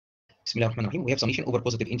Bismillahirrahmanirrahim. We have summation over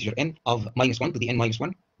positive integer n of -1 to the n minus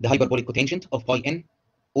 1, the hyperbolic cotangent of pi n,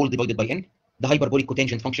 all divided by n. The hyperbolic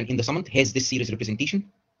cotangent function in the summand has this series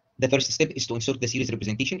representation. The first step is to insert the series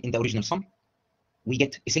representation in the original sum. We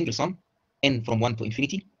get a single sum, n from 1 to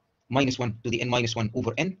infinity, -1 to the n minus 1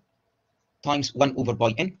 over n, times 1 over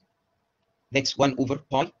pi n. That's 1 over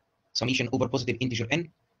pi, summation over positive integer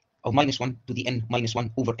n, of -1 to the n minus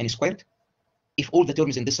 1 over n squared. If all the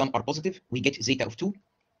terms in this sum are positive, we get zeta of 2.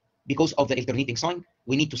 Because of the alternating sign,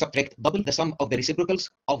 we need to subtract double the sum of the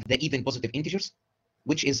reciprocals of the even positive integers,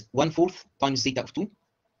 which is 1/4 times zeta of 2.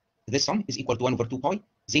 This sum is equal to 1 over 2 pi,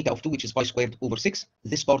 zeta of 2, which is pi squared over 6.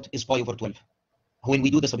 This part is pi over 12. When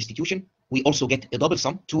we do the substitution, we also get a double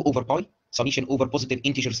sum, 2 over pi, summation over positive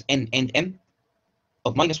integers n and m,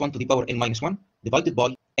 of -1 to the power n minus 1, divided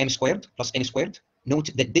by m squared plus n squared.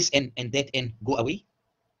 Note that this n and that n go away.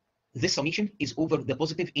 This summation is over the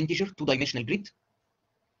positive integer two-dimensional grid.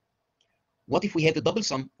 What if we have a double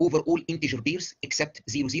sum over all integer pairs except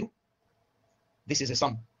 0, 0? This is a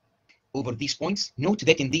sum over these points. Note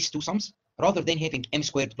that in these two sums, rather than having m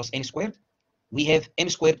squared plus n squared, we have m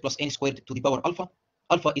squared plus n squared to the power alpha.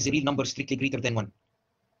 Alpha is a real number strictly greater than 1.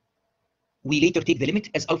 We later take the limit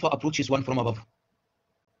as alpha approaches 1 from above.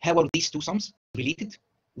 How are these two sums related?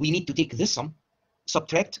 We need to take this sum,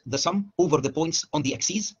 subtract the sum over the points on the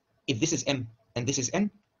axes. If this is m and this is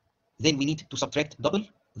n, then we need to subtract double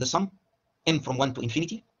the sum, m from 1 to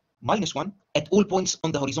infinity, -1, at all points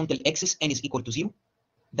on the horizontal axis n is equal to 0.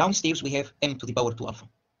 Downstairs we have m to the power 2 alpha.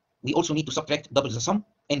 We also need to subtract double the sum,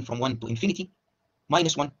 n from 1 to infinity,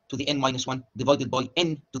 -1 to the n minus 1 divided by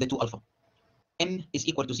n to the 2 alpha. m is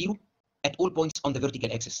equal to 0 at all points on the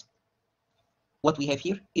vertical axis. What we have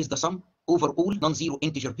here is the sum over all non-zero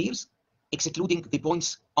integer pairs, excluding the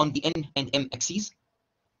points on the n and m axes.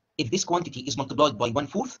 If this quantity is multiplied by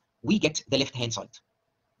 1/4, we get the left-hand side.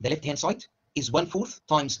 The left-hand side is 1/4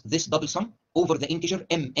 times this double sum over the integer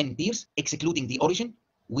m n pairs, excluding the origin.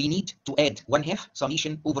 We need to add 1/2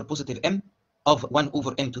 summation over positive m of 1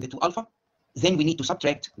 over m to the 2 alpha. Then we need to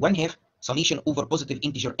subtract 1/2 summation over positive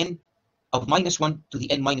integer n of -1 to the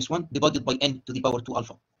n minus 1 divided by n to the power 2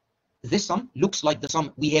 alpha. This sum looks like the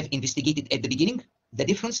sum we have investigated at the beginning. The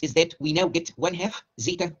difference is that we now get 1/2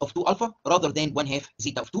 zeta of 2 alpha rather than 1/2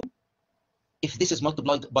 zeta of 2. If this is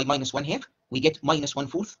multiplied by -1/2, we get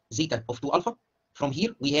 -1/4 zeta of 2 alpha. From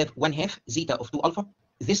here, we have 1/2 zeta of 2 alpha.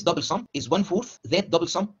 This double sum is 1/4 that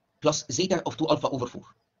double sum plus zeta of 2 alpha over 4.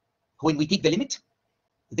 When we take the limit,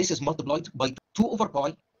 this is multiplied by 2 over pi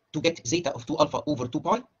to get zeta of 2 alpha over 2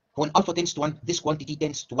 pi. When alpha tends to 1, this quantity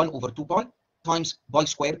tends to 1 over 2 pi times pi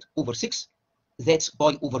squared over 6. That's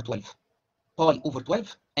pi over 12. Pi over 12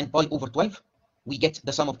 and pi over 12, we get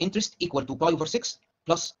the sum of interest equal to pi over 6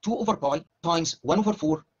 plus 2 over pi times 1 over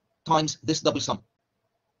 4 times this double sum.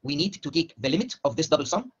 We need to take the limit of this double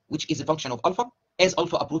sum, which is a function of alpha, as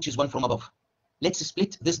alpha approaches 1 from above. Let's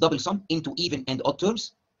split this double sum into even and odd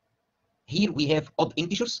terms. Here we have odd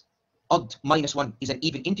integers. Odd -1 is an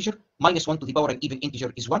even integer. -1 to the power an even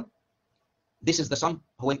integer is 1. This is the sum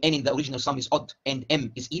when n in the original sum is odd and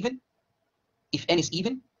m is even. If n is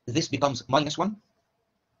even, this becomes -1.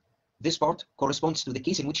 This part corresponds to the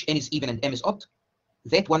case in which n is even and m is odd.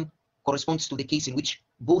 That one corresponds to the case in which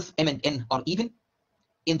both m and n are even.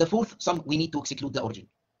 In the fourth sum, we need to exclude the origin.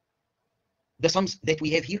 The sums that we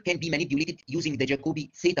have here can be manipulated using the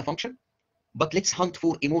Jacobi theta function, but let's hunt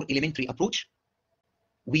for a more elementary approach.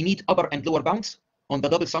 We need upper and lower bounds on the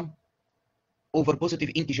double sum over positive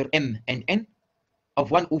integer m and n of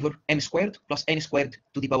 1 over m squared plus n squared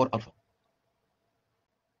to the power alpha.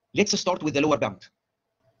 Let's start with the lower bound.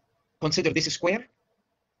 Consider this square.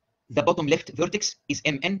 The bottom left vertex is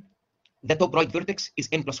mn. The top right vertex is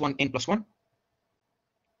m plus 1, n plus 1.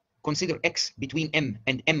 Consider x between m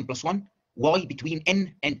and m plus 1, y between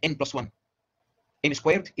n and n plus 1. M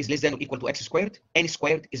squared is less than or equal to x squared. N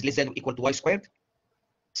squared is less than or equal to y squared.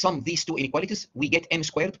 Sum these two inequalities, we get m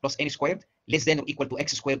squared plus n squared less than or equal to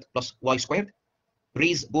x squared plus y squared.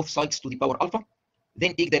 Raise both sides to the power alpha.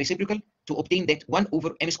 Then take the reciprocal to obtain that 1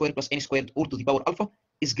 over m squared plus n squared all to the power alpha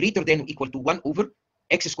is greater than or equal to 1 over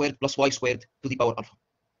x squared plus y squared to the power alpha.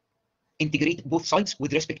 Integrate both sides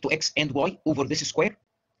with respect to x and y over this square.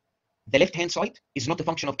 The left-hand side is not a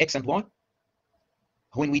function of x and y.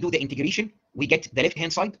 When we do the integration, we get the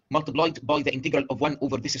left-hand side multiplied by the integral of 1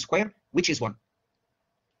 over this square, which is 1.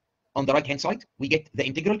 On the right-hand side, we get the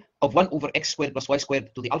integral of 1 over x squared plus y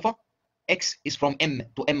squared to the alpha. X is from m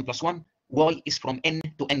to m plus 1. Y is from n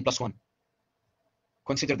to n plus 1.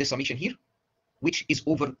 Consider this summation here, which is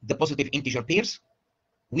over the positive integer pairs.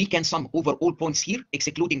 We can sum over all points here,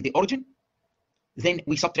 excluding the origin. Then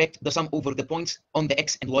we subtract the sum over the points on the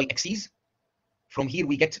x and y axes. From here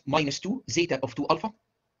we get minus 2 zeta of 2 alpha.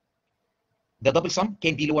 The double sum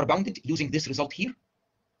can be lower bounded using this result here.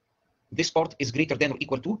 This part is greater than or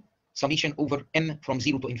equal to summation over m from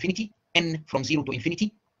 0 to infinity, n from 0 to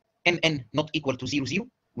infinity, mn not equal to 0, 0.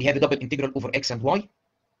 We have a double integral over x and y.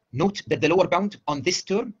 Note that the lower bound on this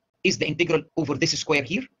term is the integral over this square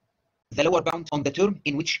here. The lower bound on the term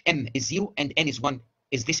in which m is 0 and n is 1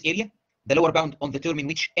 is this area. The lower bound on the term in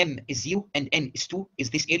which m is 0 and n is 2 is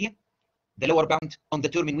this area. The lower bound on the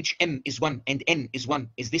term in which m is 1 and n is 1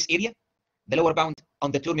 is this area. The lower bound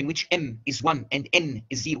on the term in which m is 1 and n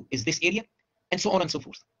is 0 is this area, and so on and so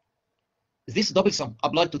forth. This double sum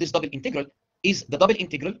applied to this double integral is the double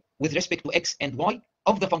integral with respect to x and y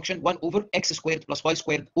of the function 1 over x squared plus y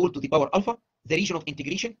squared all to the power alpha. The region of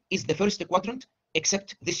integration is the first quadrant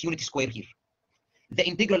except this unit square here. The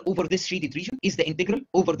integral over this shaded region is the integral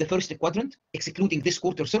over the first quadrant excluding this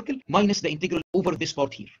quarter circle minus the integral over this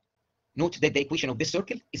part here. Note that the equation of this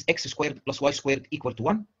circle is x squared plus y squared equal to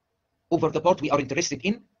 1. Over the part we are interested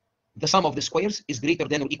in, the sum of the squares is greater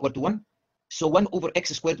than or equal to 1. So 1 over x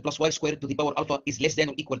squared plus y squared to the power alpha is less than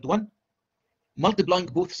or equal to 1. Multiplying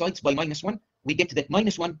both sides by minus 1, we get that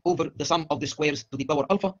minus 1 over the sum of the squares to the power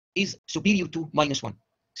alpha is superior to minus 1.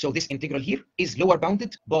 So this integral here is lower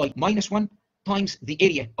bounded by minus 1 times the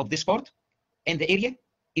area of this part, and the area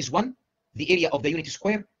is 1, the area of the unit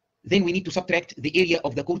square. Then we need to subtract the area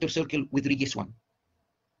of the quarter circle with radius 1.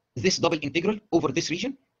 This double integral over this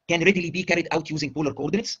region can readily be carried out using polar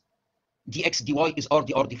coordinates. dx dy is r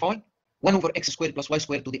dr d phi. 1 over x squared plus y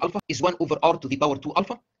squared to the alpha is 1 over r to the power 2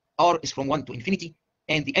 alpha. R is from 1 to infinity,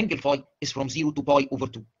 and the angle phi is from 0 to pi over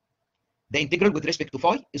 2. The integral with respect to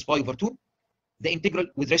phi is pi over 2. The integral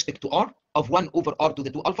with respect to r of 1 over r to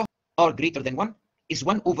the 2 alpha, r greater than 1, is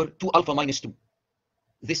 1 over 2 alpha minus 2.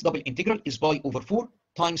 This double integral is pi over 4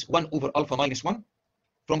 times 1 over alpha minus 1.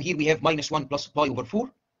 From here we have minus 1 plus pi over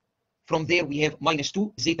 4. From there we have minus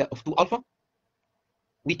 2 zeta of 2 alpha.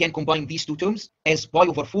 We can combine these two terms as pi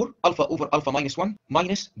over 4 alpha over alpha minus 1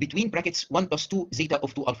 minus between brackets 1 plus 2 zeta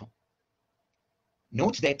of 2 alpha.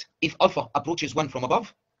 Note that if alpha approaches 1 from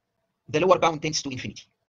above, the lower bound tends to infinity.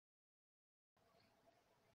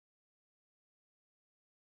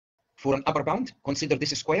 For an upper bound, consider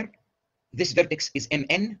this square. This vertex is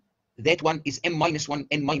mn, that one is m minus 1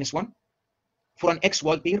 n minus 1. For an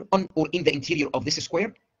xy pair on or in the interior of this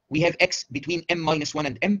square, we have x between m minus 1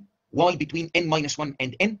 and m, y between n minus 1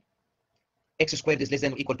 and n. X squared is less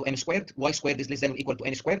than or equal to m squared, y squared is less than or equal to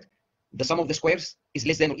n squared. The sum of the squares is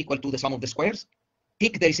less than or equal to the sum of the squares.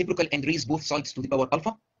 Take the reciprocal and raise both sides to the power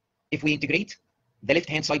alpha. If we integrate, the left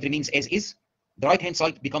hand side remains as is. The right hand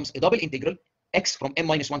side becomes a double integral, x from m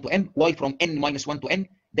minus 1 to m, y from n minus 1 to n.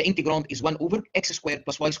 The integrand is 1 over x squared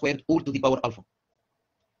plus y squared all to the power alpha.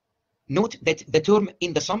 Note that the term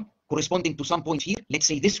in the sum corresponding to some point here, let's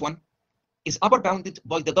say this one, is upper bounded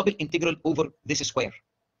by the double integral over this square.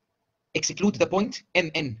 Exclude the point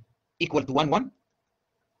mn equal to 1, 1.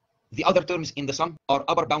 The other terms in the sum are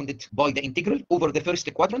upper bounded by the integral over the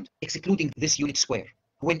first quadrant, excluding this unit square.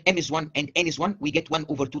 When m is 1 and n is 1, we get 1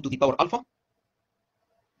 over 2 to the power alpha.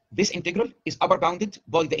 This integral is upper bounded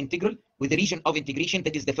by the integral with the region of integration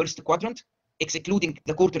that is the first quadrant, excluding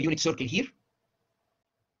the quarter unit circle here.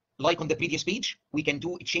 Like on the previous page, we can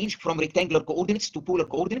do a change from rectangular coordinates to polar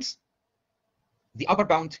coordinates. The upper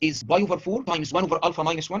bound is pi over 4 times 1 over alpha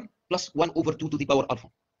minus 1 plus 1 over 2 to the power alpha.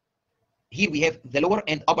 Here we have the lower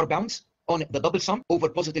and upper bounds on the double sum over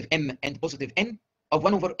positive m and positive n of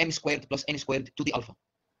 1 over m squared plus n squared to the alpha.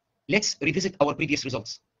 Let's revisit our previous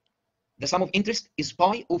results. The sum of interest is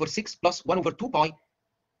pi over 6 plus 1 over 2 pi.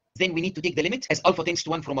 Then we need to take the limit as alpha tends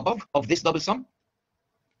to 1 from above of this double sum.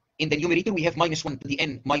 In the numerator, we have minus 1 to the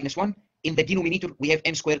n minus 1. In the denominator, we have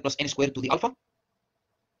m squared plus n squared to the alpha.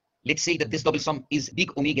 Let's say that this double sum is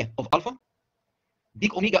big omega of alpha.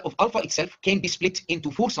 Big omega of alpha itself can be split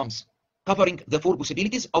into 4 sums, covering the 4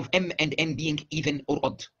 possibilities of m and n being even or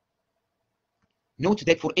odd. Note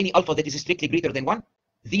that for any alpha that is strictly greater than 1,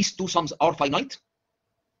 these 2 sums are finite.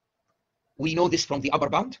 We know this from the upper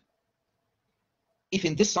bound. If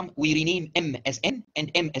in this sum we rename m as n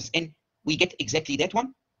and m as n, we get exactly that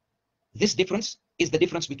one. This difference is the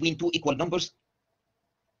difference between 2 equal numbers.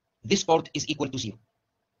 This part is equal to 0.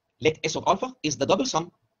 Let S of alpha is the double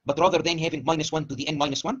sum, but rather than having minus 1 to the n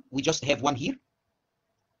minus 1, we just have 1 here.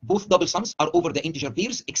 Both double sums are over the integer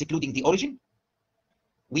pairs, excluding the origin.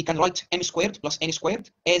 We can write m squared plus n squared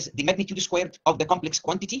as the magnitude squared of the complex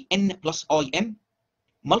quantity n plus im.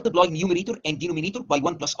 Multiply numerator and denominator by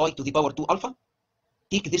 1 plus I to the power 2 alpha.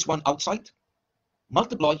 Take this one outside.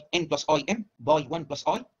 Multiply n plus im by 1 plus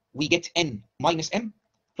I. we get n minus m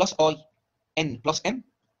plus I n plus m.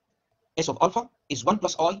 S of alpha is 1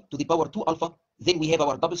 plus I to the power 2 alpha. Then we have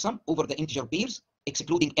our double sum over the integer pairs,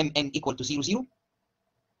 excluding mn equal to 0, 0.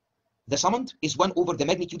 The summand is 1 over the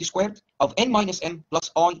magnitude squared of n minus m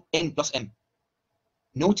plus I n plus m.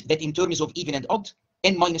 Note that in terms of even and odd,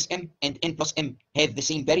 n minus m and n plus m have the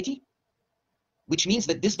same parity, which means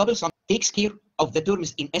that this double sum takes care of the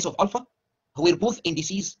terms in S of alpha, where both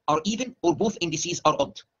indices are even or both indices are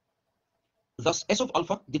odd. Thus, S of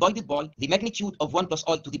alpha divided by the magnitude of 1 plus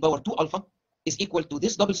I to the power 2 alpha is equal to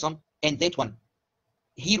this double sum and that one.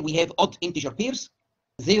 Here we have odd integer pairs,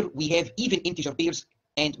 there we have even integer pairs,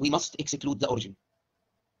 and we must exclude the origin.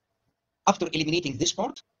 After eliminating this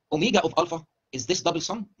part, omega of alpha is this double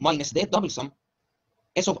sum minus that double sum.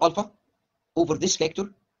 S of alpha over this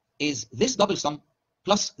factor is this double sum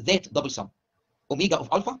plus that double sum. Omega of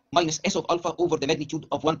alpha minus S of alpha over the magnitude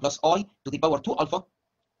of 1 plus I to the power 2 alpha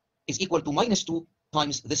is equal to minus 2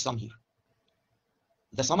 times this sum here.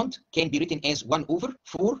 The summand can be written as 1 over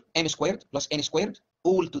 4 m squared plus n squared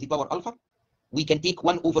all to the power alpha. We can take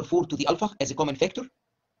 1 over 4 to the alpha as a common factor.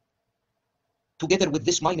 Together with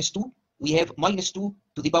this minus 2, we have minus 2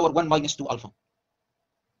 to the power 1 minus 2 alpha.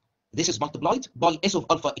 This is multiplied by S of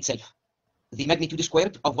alpha itself. The magnitude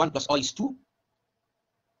squared of 1 plus I is 2.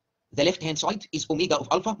 The left-hand side is omega of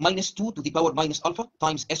alpha minus 2 to the power minus alpha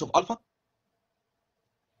times S of alpha.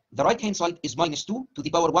 The right-hand side is minus 2 to the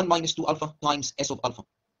power 1 minus 2 alpha times S of alpha.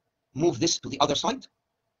 Move this to the other side.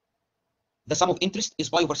 The sum of interest is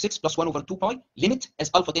pi over 6 plus 1 over 2 pi, limit as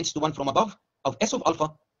alpha tends to 1 from above, of S of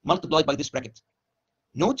alpha multiplied by this bracket.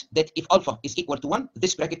 Note that if alpha is equal to 1,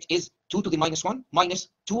 this bracket is 2 to the minus 1 minus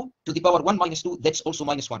 2 to the power 1 minus 2, that's also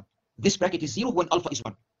minus 1. This bracket is 0 when alpha is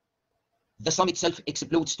 1. The sum itself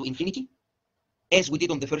explodes to infinity. As we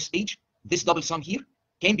did on the first page, this double sum here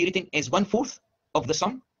can be written as 1/4 of the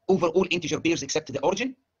sum over all integer pairs except the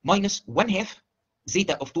origin, minus 1/2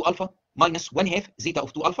 zeta of 2 alpha minus 1/2 zeta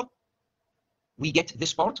of 2 alpha. We get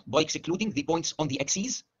this part by excluding the points on the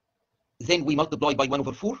axes. Then we multiply by 1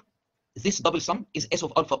 over 4. This double sum is S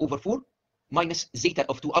of alpha over 4 minus zeta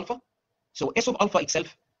of 2 alpha. So S of alpha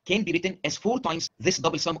itself can be written as 4 times this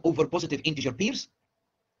double sum over positive integer pairs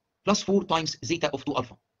plus 4 times zeta of 2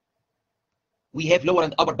 alpha. We have lower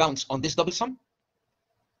and upper bounds on this double sum.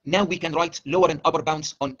 Now we can write lower and upper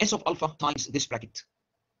bounds on S of alpha times this bracket.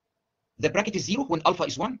 The bracket is 0 when alpha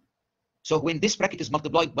is 1. So when this bracket is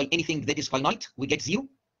multiplied by anything that is finite, we get 0.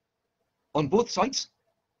 On both sides,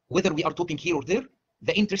 whether we are talking here or there,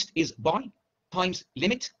 the interest is pi times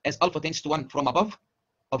limit as alpha tends to 1 from above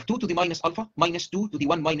of 2 to the minus alpha minus 2 to the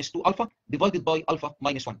 1 minus 2 alpha divided by alpha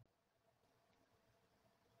minus 1.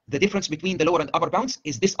 The difference between the lower and upper bounds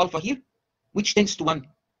is this alpha here, which tends to 1.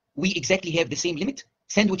 We exactly have the same limit,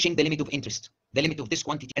 sandwiching the limit of interest, the limit of this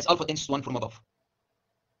quantity as alpha tends to 1 from above.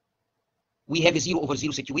 We have a 0 over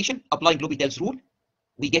 0 situation, applying L'Hopital's rule.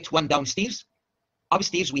 We get 1 downstairs.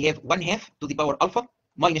 Upstairs we have 1/2 to the power alpha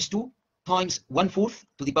minus 2 times 1/4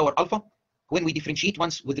 to the power alpha. When we differentiate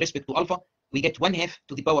once with respect to alpha, we get 1/2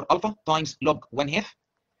 to the power alpha times log 1/2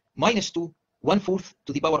 minus 2 1/4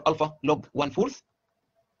 to the power alpha log 1/4.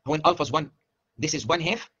 When alpha is 1, this is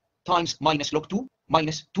 1/2 times minus log 2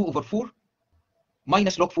 minus 2 over 4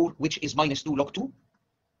 minus log 4, which is minus 2 log 2.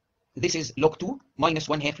 This is log 2 minus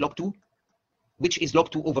 1/2 log 2, which is log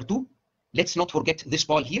 2 over 2. Let's not forget this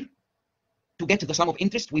pi here. To get the sum of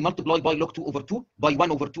interest, we multiply by log 2 over 2 by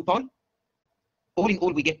 1 over 2 pi. All in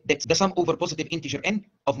all, we get that the sum over positive integer n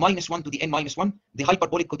of minus 1 to the n minus 1, the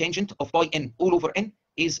hyperbolic cotangent of pi n all over n,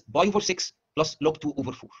 is pi over 6 plus log 2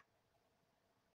 over 4.